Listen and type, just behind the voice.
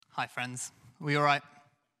Hi, friends. Are we all right?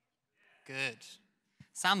 Good.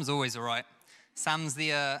 Sam's always all right. Sam's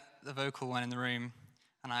the vocal one in the room,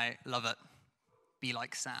 and I love it. Be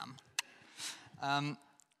like Sam.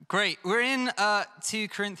 Great. We're in 2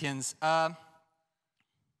 Corinthians. I'm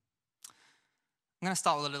going to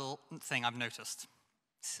start with a little thing I've noticed.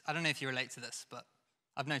 I don't know if you relate to this, but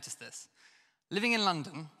I've noticed this. Living in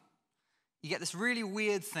London, you get this really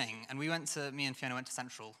weird thing, and me and Fiona went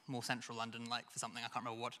to more central London, like for something, I can't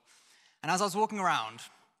remember what. And as I was walking around,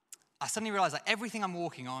 I suddenly realized that everything I'm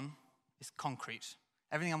walking on is concrete.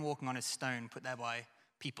 Everything I'm walking on is stone put there by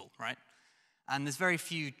people, right? And there's very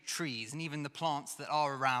few trees, and even the plants that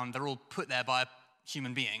are around, they're all put there by a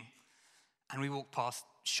human being. And we walk past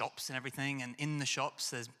shops and everything, and in the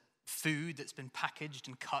shops there's food that's been packaged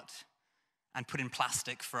and cut and put in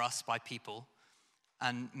plastic for us by people,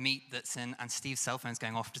 and meat that's in, and Steve's cell phone's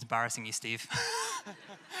going off, just embarrassing you, Steve.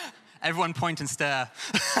 Everyone point and stare.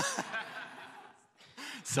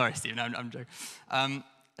 Sorry, Steve, no, I'm joking.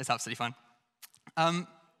 It's absolutely fine.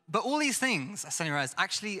 But all these things, I suddenly realized,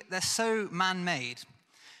 actually, they're so man-made.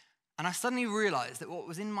 And I suddenly realized that what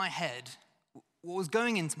was in my head, what was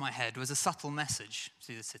going into my head was a subtle message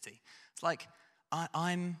to the city. It's like,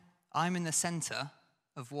 I'm in the center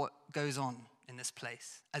of what goes on in this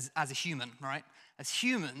place as a human, right? As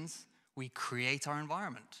humans, we create our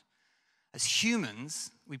environment. As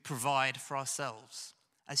humans, we provide for ourselves.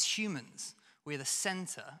 As humans, we're the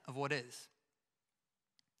center of what is.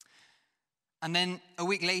 And then a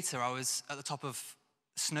week later, I was at the top of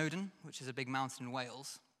Snowdon, which is a big mountain in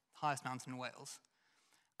Wales, highest mountain in Wales.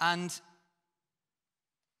 And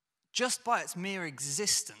just by its mere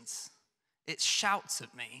existence, it shouts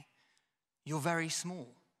at me, "You're very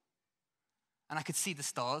small." And I could see the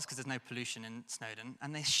stars because there's no pollution in Snowdon.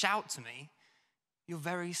 And they shout to me, "You're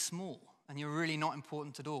very small and you're really not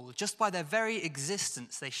important at all." Just by their very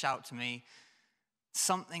existence, they shout to me,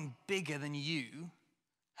 something bigger than you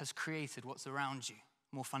has created what's around you,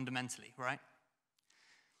 more fundamentally, right?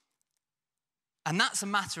 And that's a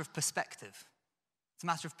matter of perspective. It's a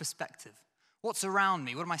matter of perspective. What's around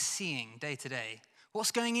me? What am I seeing day to day?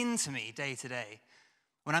 What's going into me day to day?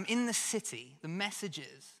 When I'm in the city, the message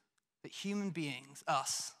is that human beings,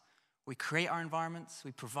 us, we create our environments,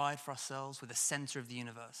 we provide for ourselves, we're the center of the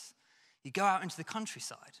universe. You go out into the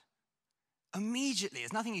countryside, immediately,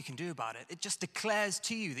 there's nothing you can do about it. It just declares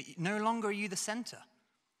to you that no longer are you the center,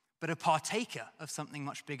 but a partaker of something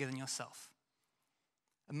much bigger than yourself.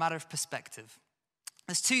 A matter of perspective.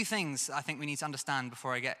 There's 2 things I think we need to understand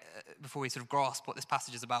before we sort of grasp what this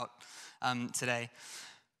passage is about today.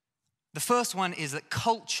 The first one is that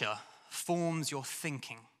culture forms your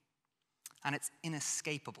thinking, and it's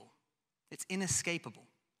inescapable. It's inescapable.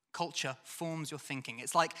 Culture forms your thinking.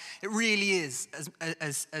 It's like, it really is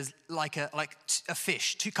as like a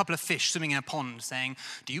fish, couple of fish swimming in a pond saying,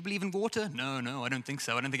 "Do you believe in water?" No, I don't think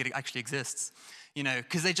so. I don't think it actually exists. You know,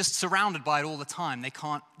 because they're just surrounded by it all the time. They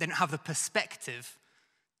don't have the perspective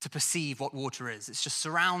to perceive what water is. It just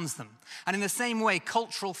surrounds them. And in the same way,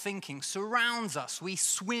 cultural thinking surrounds us. We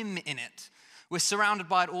swim in it. We're surrounded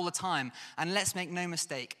by it all the time. And let's make no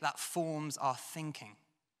mistake, that forms our thinking.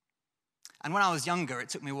 And when I was younger, it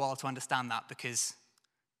took me a while to understand that, because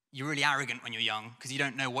you're really arrogant when you're young because you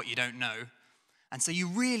don't know what you don't know. And so you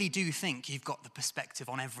really do think you've got the perspective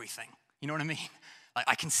on everything. You know what I mean? Like,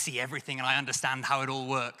 I can see everything and I understand how it all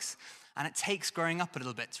works. And it takes growing up a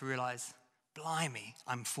little bit to realize, blimey,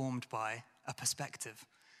 I'm formed by a perspective.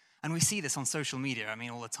 And we see this on social media,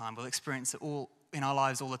 all the time. We'll experience it all in our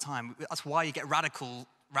lives all the time. That's why you get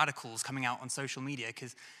radicals coming out on social media,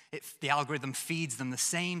 because the algorithm feeds them the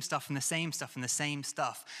same stuff and the same stuff and the same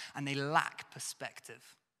stuff, and they lack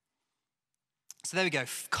perspective. So there we go.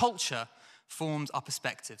 Culture forms our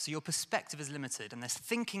perspective. So your perspective is limited, and there's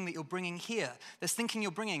thinking that you're bringing here. There's thinking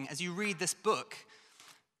you're bringing as you read this book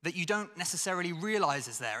that you don't necessarily realize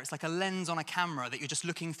is there. It's like a lens on a camera that you're just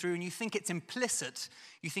looking through, and you think it's implicit.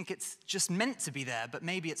 You think it's just meant to be there, but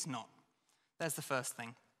maybe it's not. There's the first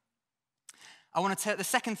thing. The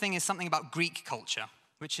second thing is something about Greek culture,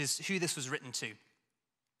 which is who this was written to.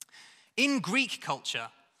 In Greek culture,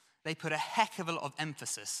 they put a heck of a lot of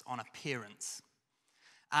emphasis on appearance.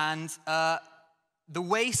 And the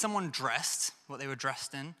way someone dressed, what they were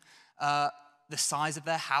dressed in, the size of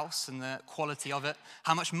their house and the quality of it,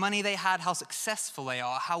 how much money they had, how successful they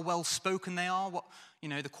are, how well-spoken they are,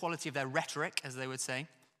 the quality of their rhetoric, as they would say.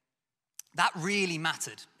 That really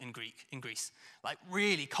mattered in Greece. Like,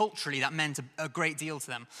 really, culturally, that meant a great deal to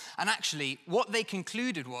them. And actually, what they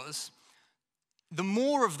concluded was, the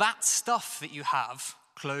more of that stuff that you have,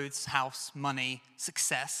 clothes, house, money,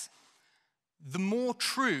 success, the more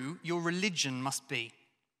true your religion must be.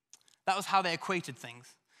 That was how they equated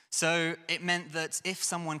things. So it meant that if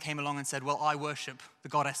someone came along and said, well, I worship the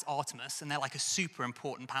goddess Artemis, and they're like a super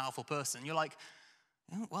important, powerful person, you're like,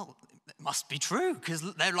 oh, well, it must be true, because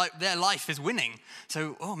their life is winning.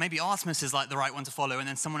 So, maybe Artemis is like the right one to follow, and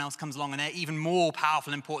then someone else comes along and they're even more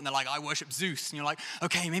powerful and important. They're like, I worship Zeus. And you're like,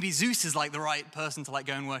 okay, maybe Zeus is like the right person to like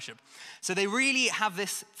go and worship. So they really have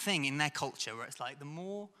this thing in their culture where it's like the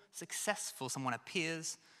more successful someone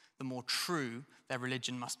appears, the more true their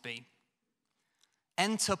religion must be.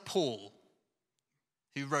 Enter Paul,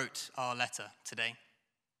 who wrote our letter today.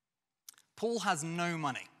 Paul has no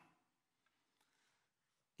money.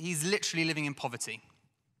 He's literally living in poverty,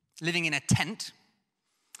 living in a tent.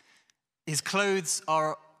 His clothes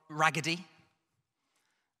are raggedy.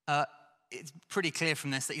 It's pretty clear from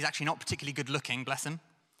this that he's actually not particularly good looking, bless him.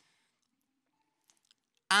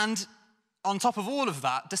 And on top of all of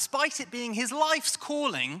that, despite it being his life's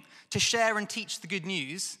calling to share and teach the good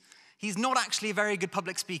news, he's not actually a very good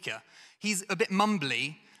public speaker. He's a bit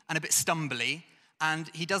mumbly and a bit stumbly, and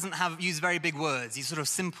he doesn't use very big words. He's sort of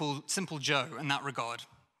simple Joe in that regard.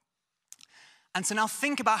 And so now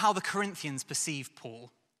think about how the Corinthians perceive Paul.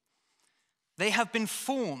 They have been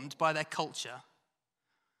formed by their culture.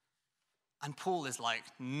 And Paul is like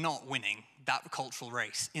not winning that cultural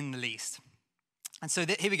race in the least. And so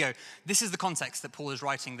here we go. This is the context that Paul is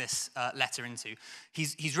writing this letter into.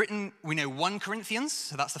 He's written, we know, 1 Corinthians.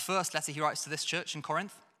 So that's the first letter he writes to this church in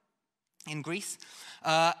Corinth, in Greece.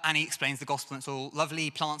 And he explains the gospel, and it's all lovely.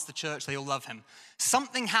 He plants the church, they all love him.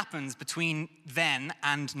 Something happens between then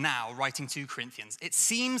and now, writing to Corinthians. It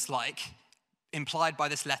seems like, implied by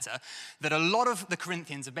this letter, that a lot of the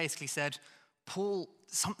Corinthians have basically said, Paul,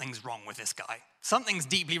 something's wrong with this guy. Something's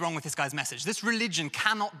deeply wrong with this guy's message. This religion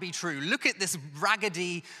cannot be true. Look at this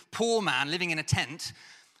raggedy, poor man living in a tent.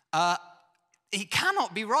 It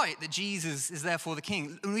cannot be right that Jesus is therefore the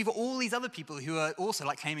king. And we've got all these other people who are also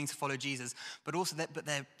like claiming to follow Jesus, but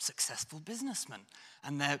they're successful businessmen,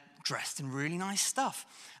 and they're dressed in really nice stuff.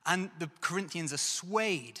 And the Corinthians are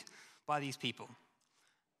swayed by these people.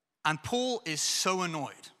 And Paul is so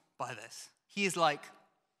annoyed by this. He is like,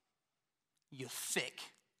 you're thick,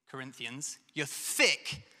 Corinthians. You're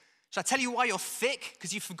thick. Shall I tell you why you're thick?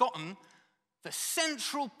 Because you've forgotten the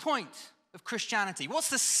central point of Christianity. What's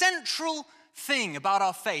the central thing about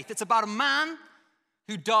our faith? It's about a man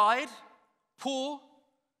who died, poor,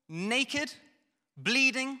 naked,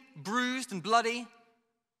 bleeding, bruised and bloody,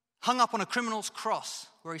 hung up on a criminal's cross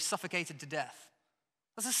where he suffocated to death.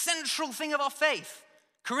 That's a central thing of our faith.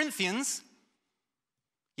 Corinthians,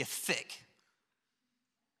 you're thick.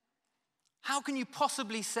 How can you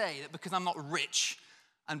possibly say that because I'm not rich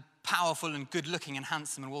and powerful and good looking and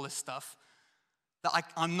handsome and all this stuff, that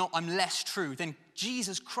I'm less true than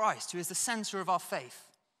Jesus Christ, who is the center of our faith?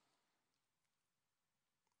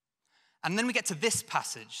 And then we get to this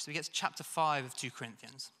passage. So we get to chapter 5 of 2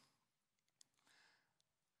 Corinthians.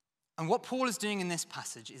 And what Paul is doing in this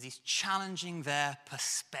passage is he's challenging their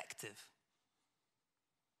perspective.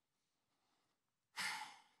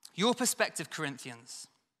 Your perspective, Corinthians,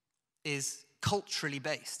 is culturally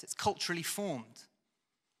based. It's culturally formed.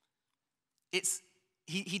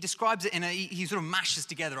 He describes it he sort of mashes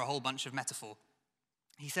together a whole bunch of metaphor.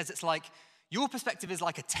 He says it's like, your perspective is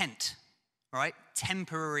like a tent, right?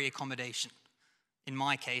 Temporary accommodation. In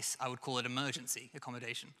my case, I would call it emergency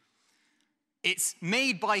accommodation. It's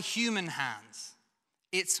made by human hands.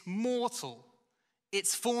 It's mortal.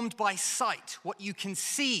 It's formed by sight. What you can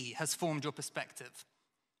see has formed your perspective.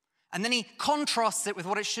 And then he contrasts it with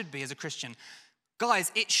what it should be as a Christian. Guys,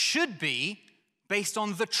 it should be based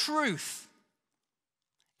on the truth.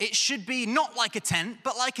 It should be not like a tent,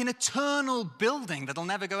 but like an eternal building that'll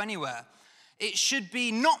never go anywhere. It should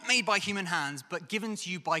be not made by human hands, but given to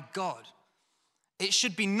you by God. It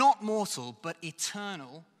should be not mortal, but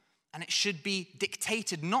eternal. And it should be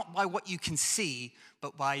dictated not by what you can see,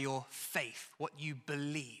 but by your faith, what you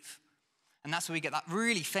believe. And that's where we get that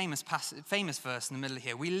really famous verse in the middle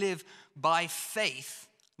here. We live by faith,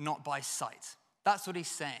 not by sight. That's what he's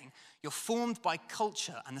saying. You're formed by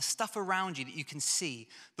culture and the stuff around you that you can see,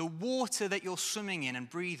 the water that you're swimming in and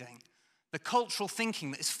breathing, the cultural thinking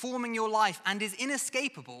that is forming your life and is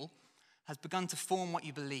inescapable, has begun to form what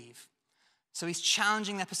you believe. So he's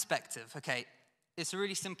challenging their perspective. Okay, it's a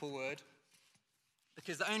really simple word,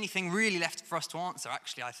 because the only thing really left for us to answer,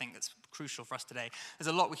 actually, I think that's crucial for us today. There's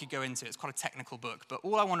a lot we could go into. It's quite a technical book. But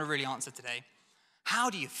all I want to really answer today, how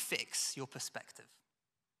do you fix your perspective?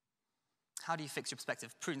 How do you fix your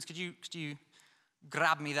perspective? Prudence, could you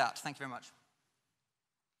grab me that? Thank you very much.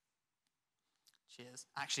 Cheers.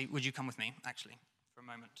 Actually, would you come with me, actually, for a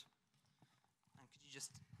moment? And could you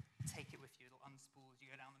just take it with you? It'll unspool as you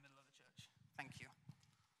go down the middle of the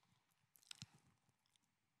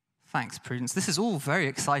Thanks, Prudence. This is all very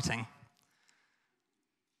exciting.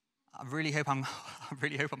 I really hope I'm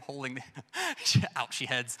holding the ouchy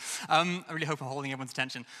heads. I really hope I'm holding everyone's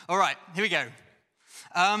attention. All right, here we go.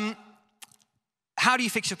 How do you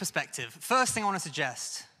fix your perspective? First thing I want to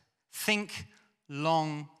suggest, think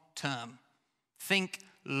long term. Think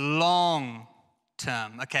long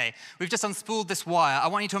term. Okay, we've just unspooled this wire. I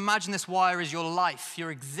want you to imagine this wire is your life,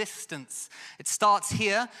 your existence. It starts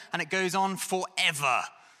here and it goes on forever.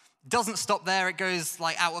 It doesn't stop there. It goes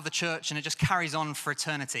like out of the church and it just carries on for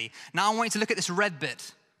eternity. Now I want you to look at this red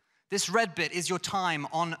bit. This red bit is your time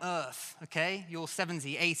on earth, okay? Your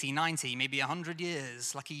 70, 80, 90, maybe 100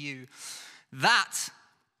 years, lucky you. That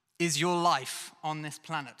is your life on this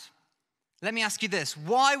planet. Let me ask you this.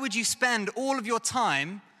 Why would you spend all of your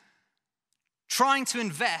time trying to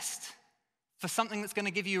invest for something that's going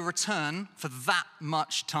to give you a return for that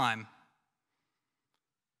much time?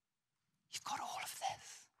 You've got all of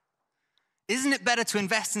this. Isn't it better to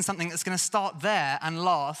invest in something that's going to start there and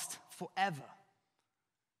last forever?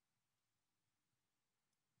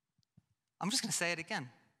 I'm just going to say it again.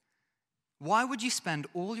 Why would you spend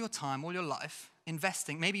all your time, all your life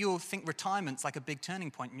investing? Maybe you'll think retirement's like a big turning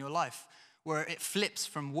point in your life where it flips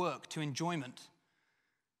from work to enjoyment.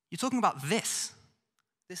 You're talking about this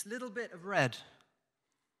little bit of red.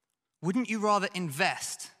 Wouldn't you rather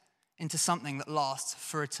invest into something that lasts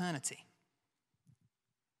for eternity?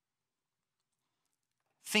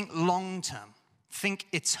 Think long term. Think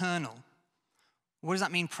eternal. What does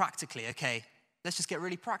that mean practically? Okay, let's just get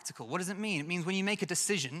really practical. What does it mean? It means when you make a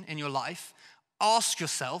decision in your life, ask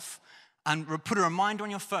yourself and put a reminder on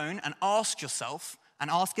your phone and ask yourself and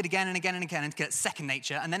ask it again and again and again until it's second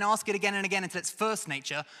nature, and then ask it again and again until it's first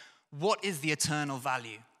nature. What is the eternal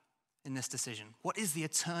value in this decision? What is the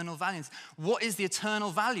eternal value? What is the eternal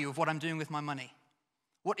value of what I'm doing with my money?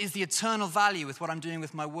 What is the eternal value with what I'm doing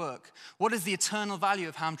with my work? What is the eternal value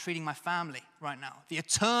of how I'm treating my family right now? The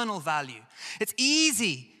eternal value. It's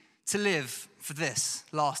easy to live for this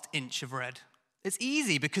last inch of red. It's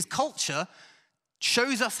easy because culture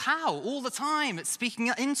shows us how all the time. It's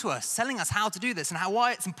speaking into us, telling us how to do this and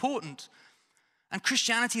why it's important. And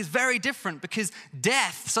Christianity is very different because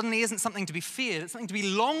death suddenly isn't something to be feared. It's something to be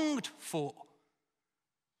longed for.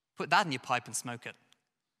 Put that in your pipe and smoke it.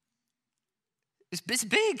 It's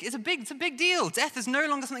big. It's a big deal. Death is no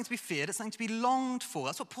longer something to be feared. It's something to be longed for.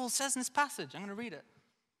 That's what Paul says in this passage. I'm going to read it.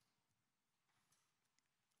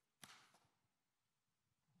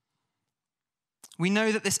 We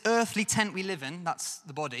know that this earthly tent we live in, that's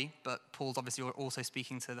the body, but Paul's obviously also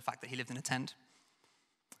speaking to the fact that he lived in a tent,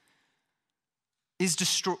 is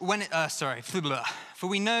destroyed. For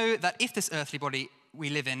we know that if this earthly body we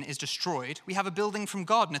live in is destroyed, we have a building from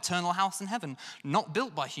God, an eternal house in heaven, not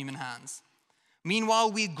built by human hands.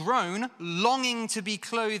 Meanwhile, we groan, longing to be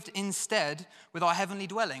clothed instead with our heavenly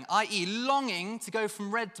dwelling, i.e., longing to go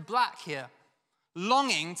from red to black here,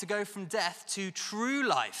 longing to go from death to true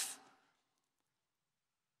life.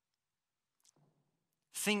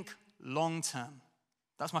 Think long term.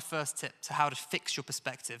 That's my first tip to how to fix your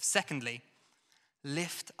perspective. Secondly,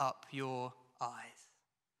 lift up your eyes.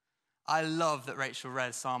 I love that Rachel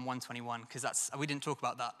read Psalm 121 because we didn't talk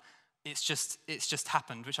about that. It's just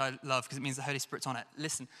happened, which I love because it means the Holy Spirit's on it.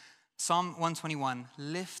 Listen, Psalm 121,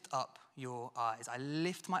 lift up your eyes. I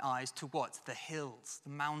lift my eyes to what? The hills, the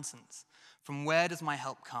mountains. From where does my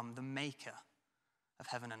help come? The maker of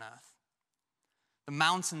heaven and earth. The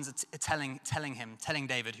mountains are telling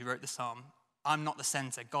David, who wrote the psalm, I'm not the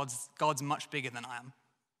center. God's much bigger than I am.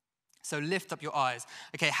 So lift up your eyes.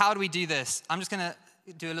 Okay, how do we do this? I'm just going to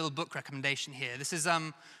do a little book recommendation here. This is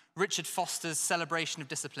Richard Foster's Celebration of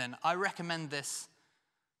Discipline. I recommend this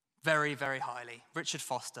very, very highly. Richard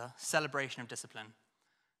Foster, Celebration of Discipline.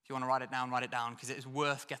 If you want to write it down because it is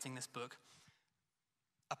worth getting this book.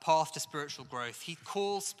 A Path to Spiritual Growth. He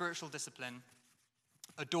calls spiritual discipline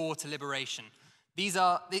a door to liberation. This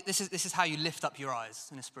is how you lift up your eyes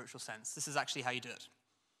in a spiritual sense. This is actually how you do it.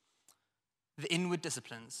 The inward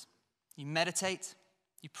disciplines. You meditate,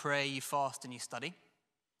 you pray, you fast, and you study.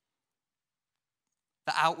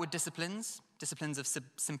 The outward disciplines of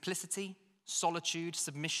simplicity, solitude,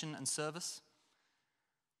 submission, and service.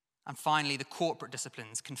 And finally, the corporate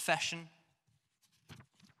disciplines, confession,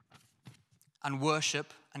 and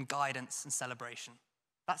worship, and guidance, and celebration.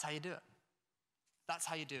 That's how you do it. That's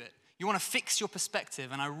how you do it. You want to fix your perspective,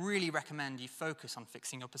 and I really recommend you focus on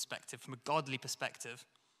fixing your perspective from a godly perspective.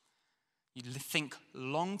 You think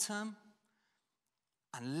long term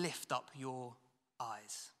and lift up your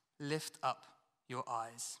eyes. Lift up your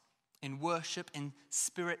eyes. In worship, in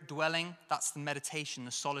spirit dwelling, that's the meditation,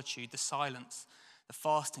 the solitude, the silence, the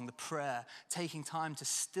fasting, the prayer, taking time to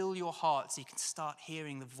still your heart so you can start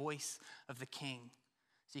hearing the voice of the King,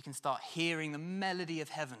 so you can start hearing the melody of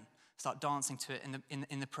heaven, start dancing to it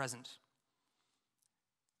in the present.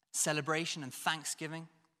 Celebration and thanksgiving.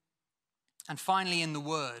 And finally, in the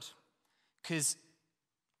Word, because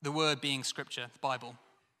the Word being Scripture, the Bible,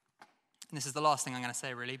 and this is the last thing I'm going to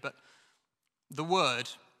say really, but the Word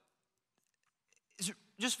is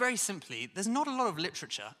just very simply, there's not a lot of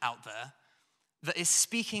literature out there that is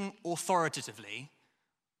speaking authoritatively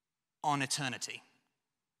on eternity.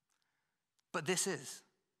 But this is.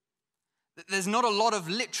 There's not a lot of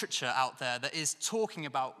literature out there that is talking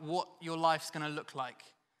about what your life's going to look like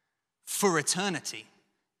for eternity.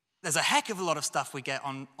 There's a heck of a lot of stuff we get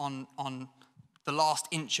on the last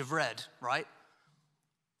inch of red, right?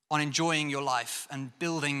 On enjoying your life and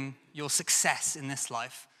building your success in this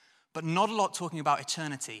life. But not a lot talking about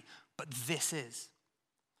eternity. But this is.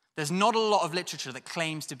 There's not a lot of literature that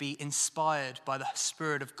claims to be inspired by the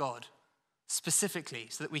Spirit of God, specifically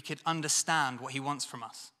so that we could understand what he wants from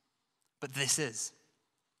us. But this is.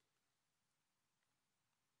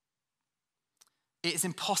 It is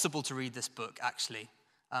impossible to read this book, actually,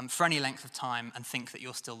 for any length of time and think that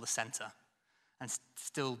you're still the center and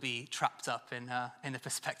still be trapped up in the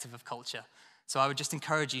perspective of culture. So I would just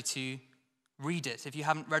encourage you to read it. If you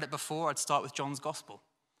haven't read it before, I'd start with John's Gospel,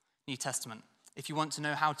 New Testament. If you want to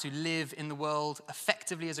know how to live in the world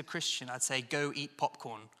effectively as a Christian, I'd say go eat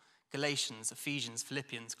popcorn. Galatians, Ephesians,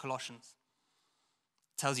 Philippians, Colossians.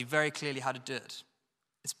 It tells you very clearly how to do it.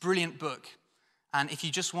 It's a brilliant book. And if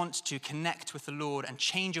you just want to connect with the Lord and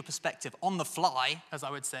change your perspective on the fly, as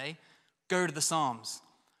I would say, go to the Psalms.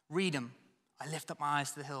 Read them. I lift up my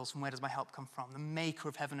eyes to the hills. From where does my help come from? The maker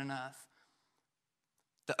of heaven and earth.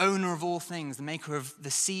 The owner of all things. The maker of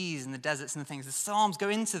the seas and the deserts and the things. The Psalms go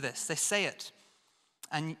into this. They say it.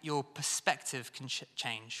 And your perspective can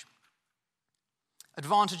change.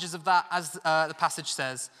 Advantages of that, as the passage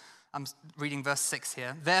says, I'm reading verse 6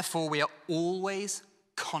 here. Therefore, we are always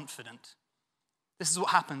confident. This is what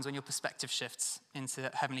happens when your perspective shifts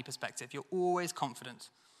into heavenly perspective. You're always confident.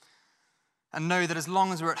 And know that as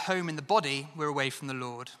long as we're at home in the body, we're away from the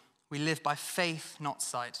Lord. We live by faith, not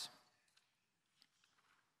sight.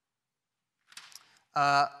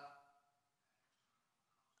 I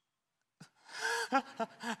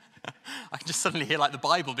can just suddenly hear like the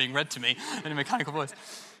Bible being read to me in a mechanical voice.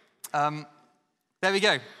 There we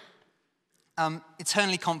go.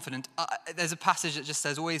 Eternally confident. There's a passage that just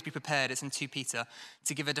says, always be prepared. It's in 2 Peter,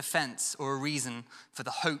 to give a defense or a reason for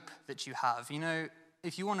the hope that you have. You know,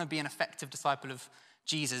 if you want to be an effective disciple of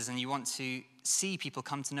Jesus and you want to see people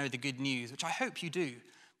come to know the good news, which I hope you do,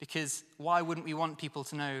 because why wouldn't we want people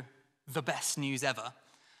to know the best news ever?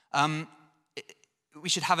 We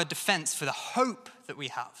should have a defense for the hope that we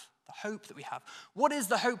have. The hope that we have. What is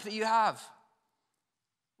the hope that you have?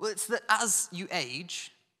 Well, it's that as you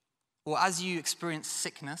age, or as you experience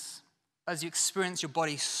sickness, as you experience your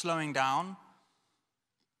body slowing down,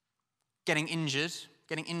 getting injured,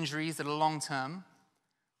 getting injuries that are long-term,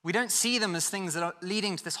 we don't see them as things that are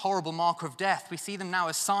leading to this horrible marker of death. We see them now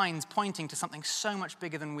as signs pointing to something so much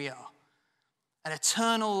bigger than we are. An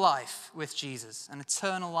eternal life with Jesus, an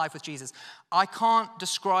eternal life with Jesus. I can't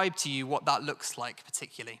describe to you what that looks like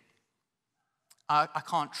particularly. I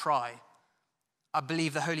can't try. I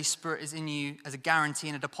believe the Holy Spirit is in you as a guarantee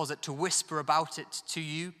and a deposit to whisper about it to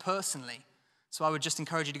you personally. So I would just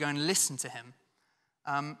encourage you to go and listen to him.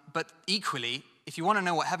 But equally, if you want to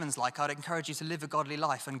know what heaven's like, I'd encourage you to live a godly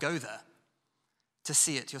life and go there to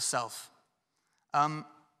see it yourself.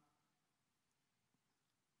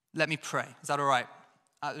 Let me pray. Is that all right?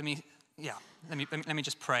 Let me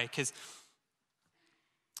just pray, because,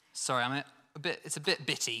 sorry, it's a bit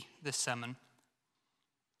bitty, this sermon.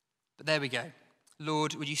 But there we go.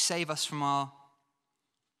 Lord, would you save us from our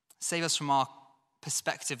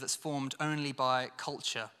perspective that's formed only by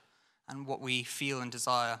culture and what we feel and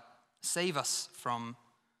desire. Save us from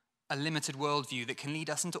a limited worldview that can lead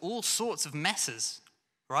us into all sorts of messes,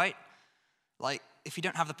 right? Like, if we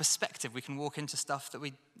don't have the perspective, we can walk into stuff that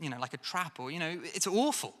we, like a trap, or, it's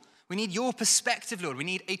awful. We need your perspective, Lord. We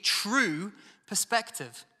need a true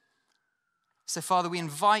perspective. So, Father, we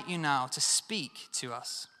invite you now to speak to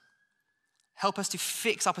us. Help us to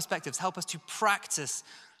fix our perspectives. Help us to practice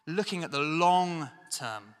looking at the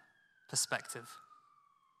long-term perspective.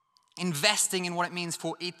 Investing in what it means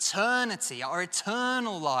for eternity, our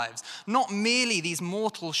eternal lives. Not merely these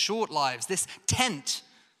mortal short lives, this tent,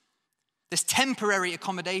 this temporary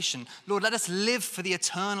accommodation. Lord, let us live for the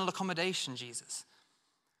eternal accommodation, Jesus.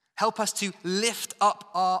 Help us to lift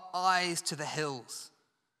up our eyes to the hills,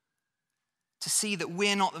 to see that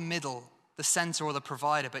we're not the middle, the center or the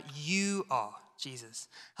provider, but you are, Jesus.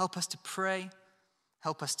 Help us to pray.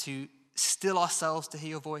 Help us to still ourselves to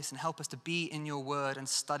hear your voice, and help us to be in your word and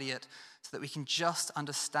study it so that we can just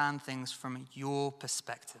understand things from your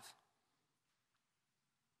perspective.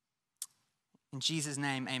 In Jesus'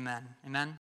 name, amen. Amen.